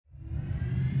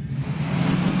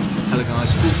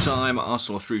Time,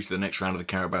 Arsenal are through to the next round of the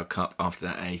Carabao Cup after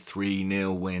a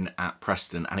 3-0 win at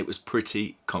Preston, and it was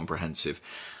pretty comprehensive.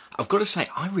 I've got to say,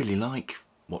 I really like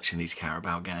watching these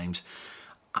Carabao games.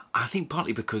 I think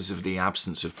partly because of the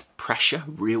absence of pressure,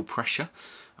 real pressure.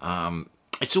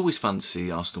 It's always fun to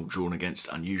see Arsenal drawn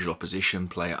against unusual opposition,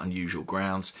 play at unusual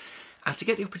grounds, and to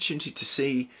get the opportunity to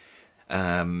see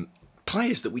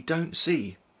players that we don't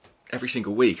see every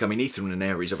single week. I mean,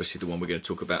 Nwaneri is obviously the one we're going to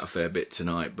talk about a fair bit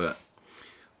tonight, but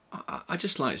I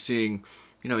just like seeing,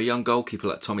 a young goalkeeper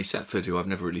like Tommy Setford, who I've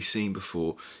never really seen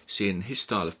before, seeing his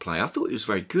style of play. I thought he was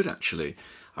very good, actually.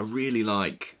 I really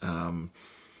like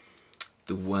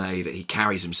the way that he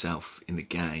carries himself in the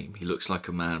game. He looks like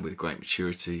a man with great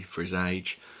maturity for his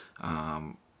age,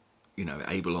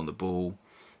 able on the ball.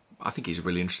 I think he's a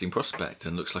really interesting prospect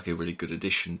and looks like a really good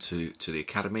addition to the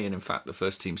academy and, in fact, the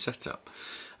first team setup.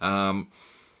 I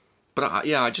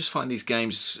just find these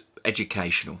games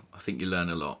educational. I think you learn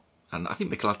a lot. And I think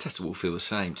Mikel Arteta will feel the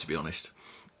same, to be honest.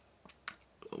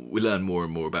 We learn more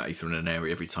and more about Nwaneri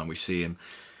every time we see him.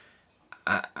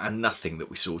 And nothing that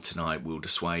we saw tonight will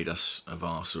dissuade us of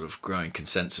our sort of growing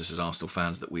consensus as Arsenal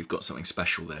fans that we've got something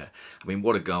special there. I mean,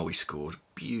 what a goal he scored.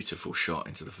 Beautiful shot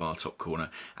into the far top corner.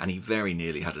 And he very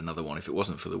nearly had another one. If it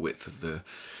wasn't for the width of the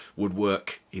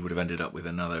woodwork, he would have ended up with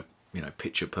another,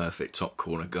 picture-perfect top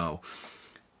corner goal.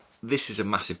 This is a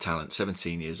massive talent,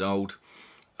 17 years old.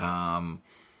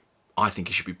 I think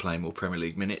he should be playing more Premier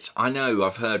League minutes. I know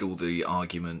I've heard all the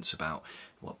arguments about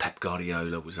Pep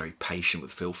Guardiola was very patient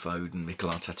with Phil Foden. Mikel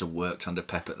Arteta worked under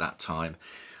Pep at that time.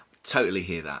 Totally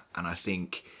hear that. And I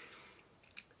think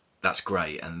that's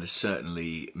great. And there's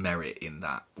certainly merit in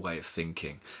that way of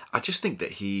thinking. I just think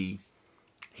that he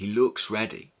looks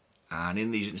ready. And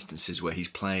in these instances where he's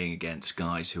playing against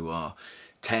guys who are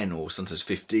 10 or sometimes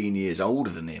 15 years older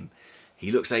than him,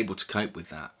 he looks able to cope with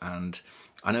that. And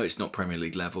I know it's not Premier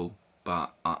League level,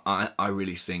 but I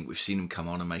really think we've seen him come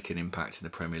on and make an impact in the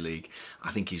Premier League.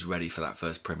 I think he's ready for that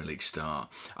first Premier League start.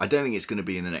 I don't think it's going to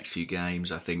be in the next few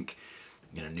games. I think,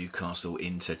 Newcastle,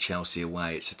 Inter, Chelsea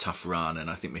away, it's a tough run,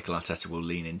 and I think Mikel Arteta will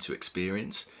lean into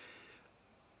experience.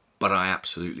 But I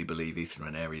absolutely believe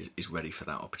Nwaneri is ready for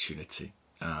that opportunity.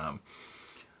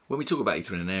 When we talk about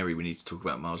Nwaneri, we need to talk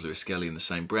about Miles Lewis-Skelly in the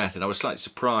same breath, and I was slightly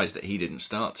surprised that he didn't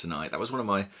start tonight. That was one of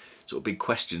my sort of big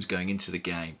questions going into the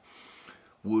game.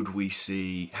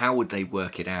 How would they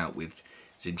work it out with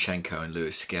Zinchenko and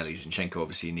Lewis-Skelly? Zinchenko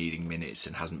obviously needing minutes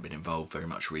and hasn't been involved very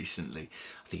much recently.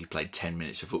 I think he played 10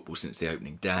 minutes of football since the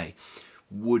opening day.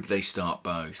 Would they start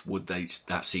both? Would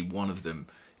that see one of them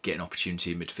get an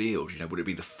opportunity in midfield? Would it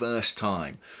be the first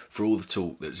time, for all the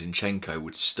talk, that Zinchenko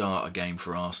would start a game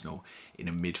for Arsenal in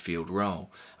a midfield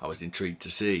role? I was intrigued to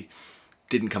see.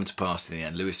 Didn't come to pass in the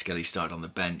end. Lewis-Skelly started on the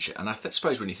bench, and I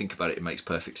suppose when you think about it, it makes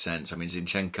perfect sense. I mean,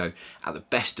 Zinchenko, at the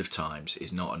best of times,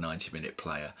 is not a 90-minute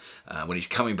player. When he's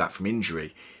coming back from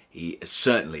injury, he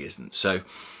certainly isn't. So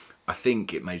I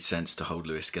think it made sense to hold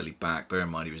Lewis-Skelly back. Bear in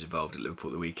mind he was involved at Liverpool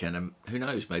at the weekend, and who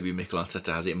knows, maybe Mikel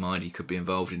Arteta has it in mind he could be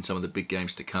involved in some of the big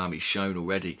games to come. He's shown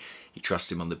already he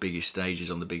trusts him on the biggest stages,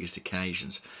 on the biggest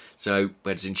occasions. So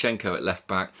we had Zinchenko at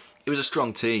left-back. It was a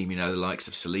strong team, the likes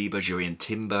of Saliba, Jurrien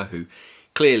Timber, who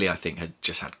clearly, I think, had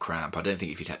just had cramp. I don't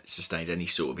think if he'd sustained any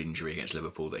sort of injury against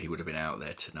Liverpool that he would have been out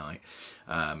there tonight.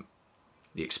 The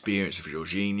experience of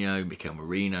Jorginho, Mikel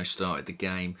Merino started the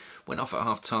game. Went off at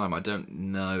half-time. I don't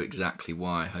know exactly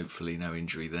why. Hopefully no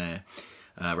injury there.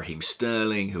 Raheem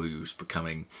Sterling, who was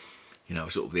becoming,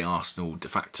 sort of the Arsenal de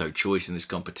facto choice in this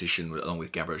competition, along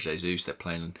with Gabriel Jesus. They're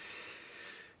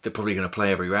probably going to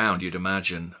play every round, you'd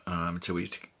imagine,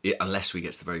 unless we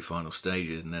get to the very final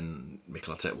stages, and then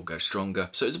Mikel Arteta will go stronger.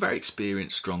 So it's a very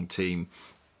experienced, strong team.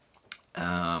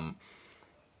 And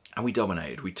we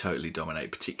dominated. We totally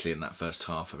dominated, particularly in that first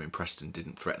half. I mean, Preston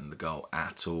didn't threaten the goal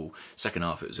at all. Second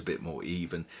half, it was a bit more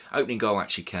even. Opening goal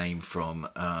actually came from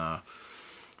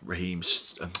Raheem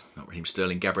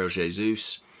Sterling, Gabriel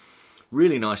Jesus.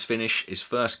 Really nice finish. His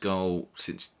first goal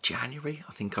since January,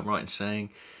 I think I'm right in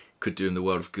saying. Could do him the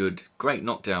world of good. Great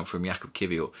knockdown from Jakub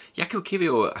Kiwior. Jakub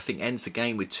Kiwior, I think, ends the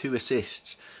game with 2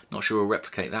 assists. Not sure he'll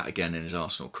replicate that again in his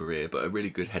Arsenal career, but a really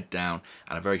good head down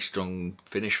and a very strong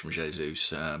finish from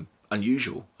Jesus.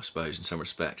 Unusual, I suppose, in some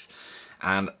respects.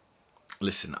 And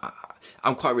listen,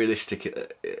 I'm quite realistic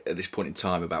at this point in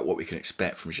time about what we can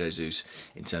expect from Jesus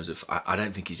in terms of, I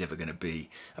don't think he's ever going to be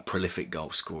a prolific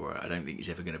goal scorer. I don't think he's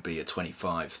ever going to be a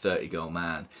 25, 30 goal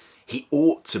man. He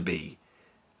ought to be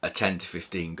a 10 to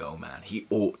 15 goal man. He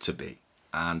ought to be.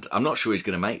 And I'm not sure he's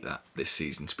going to make that this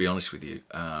season, to be honest with you,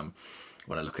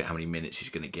 when I look at how many minutes he's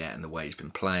going to get and the way he's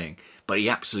been playing. But he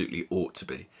absolutely ought to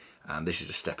be. And this is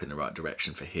a step in the right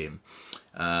direction for him.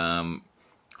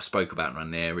 I spoke about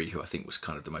Nwaneri, who I think was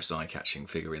kind of the most eye-catching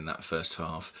figure in that first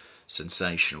half.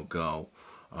 Sensational goal.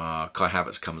 Kai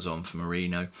Havertz comes on for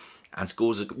Marino and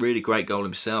scores a really great goal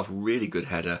himself. Really good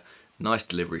header. Nice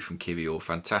delivery from Kivior.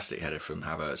 Fantastic header from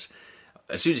Havertz.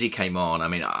 As soon as he came on, I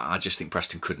mean, I just think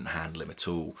Preston couldn't handle him at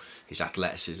all. His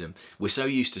athleticism. We're so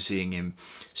used to seeing him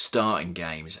starting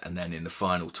games and then in the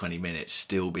final 20 minutes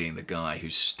still being the guy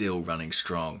who's still running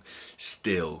strong,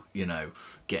 still, you know,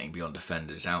 getting beyond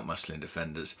defenders, out-muscling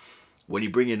defenders. When you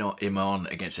bring him on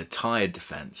against a tired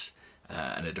defence,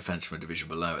 and a defence from a division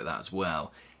below at that as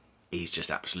well, he's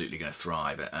just absolutely going to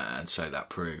thrive, and so that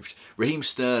proved. Raheem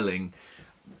Sterling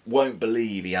won't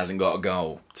believe he hasn't got a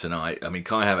goal tonight. I mean,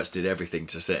 Kai Havertz did everything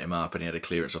to set him up, and he had a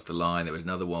clearance off the line. There was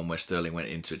another one where Sterling went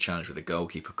into a challenge with the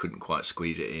goalkeeper, couldn't quite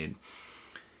squeeze it in.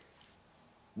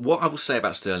 What I will say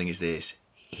about Sterling is this: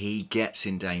 he gets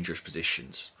in dangerous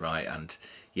positions, right? And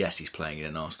yes, he's playing in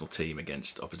an Arsenal team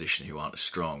against opposition who aren't as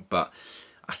strong, but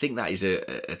I think that is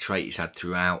a trait he's had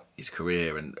throughout his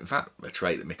career, and in fact a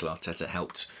trait that Mikel Arteta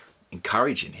helped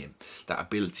encourage in him, that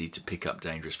ability to pick up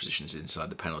dangerous positions inside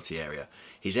the penalty area.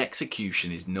 His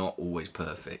execution is not always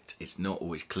perfect, it's not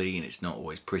always clean, it's not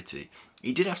always pretty.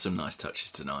 He did have some nice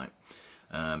touches tonight,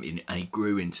 and he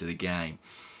grew into the game.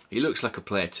 He looks like a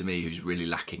player to me who's really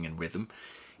lacking in rhythm.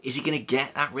 Is he going to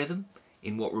get that rhythm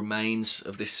in what remains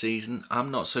of this season? I'm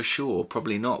not so sure,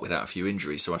 probably not without a few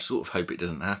injuries, so I sort of hope it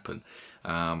doesn't happen.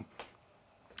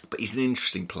 But he's an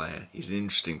interesting player. He's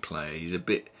a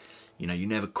bit, you know, you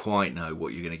never quite know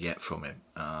what you're going to get from him.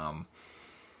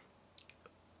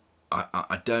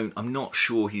 I'm not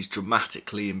sure he's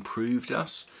dramatically improved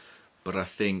us, but I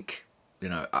think, you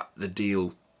know, the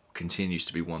deal continues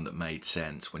to be one that made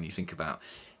sense when you think about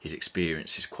his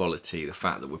experience, his quality, the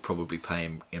fact that we're probably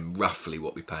paying him roughly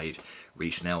what we paid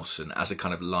Reece Nelson as a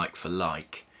kind of like for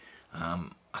like. I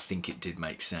think it did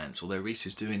make sense, although Reece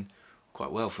is doing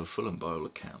quite well for Fulham by all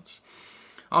accounts.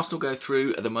 Arsenal go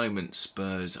through. At the moment,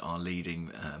 Spurs are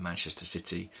leading Manchester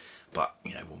City, but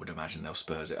you know, one would imagine they'll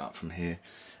Spurs it up from here.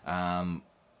 I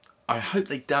hope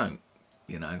they don't.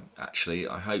 You know, actually,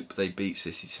 I hope they beat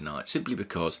City tonight, simply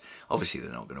because obviously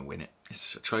they're not going to win it.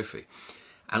 It's a trophy,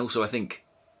 and also I think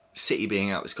City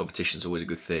being out this competition is always a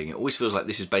good thing. It always feels like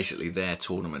this is basically their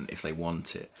tournament if they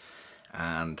want it,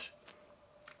 and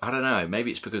I don't know.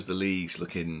 Maybe it's because the league's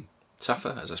looking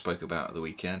tougher, as I spoke about at the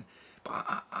weekend.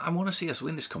 But I want to see us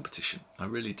win this competition. I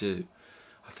really do.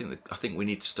 I think we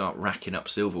need to start racking up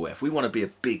silverware. If we want to be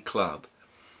a big club,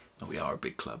 and we are a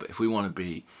big club, but if we want to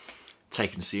be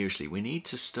taken seriously, we need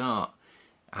to start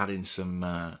adding some,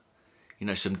 you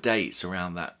know, some dates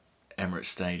around that Emirates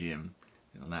Stadium,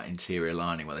 you know, that interior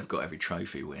lining where they've got every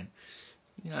trophy win.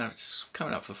 You know, it's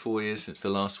coming up for 4 years since the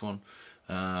last one.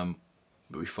 It'll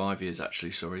be 5 years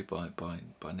actually. Sorry, by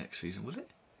next season, will it?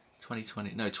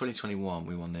 2020? No, 2021.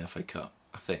 We won the FA Cup.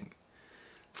 I think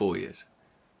 4 years.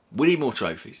 We need more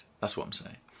trophies. That's what I'm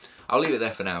saying. I'll leave it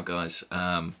there for now, guys.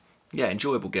 Yeah,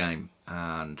 enjoyable game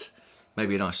and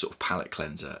maybe a nice sort of palate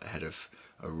cleanser ahead of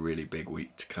a really big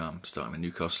week to come, starting with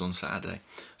Newcastle on Saturday.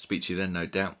 Speak to you then, no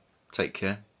doubt. Take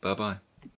care. Bye bye.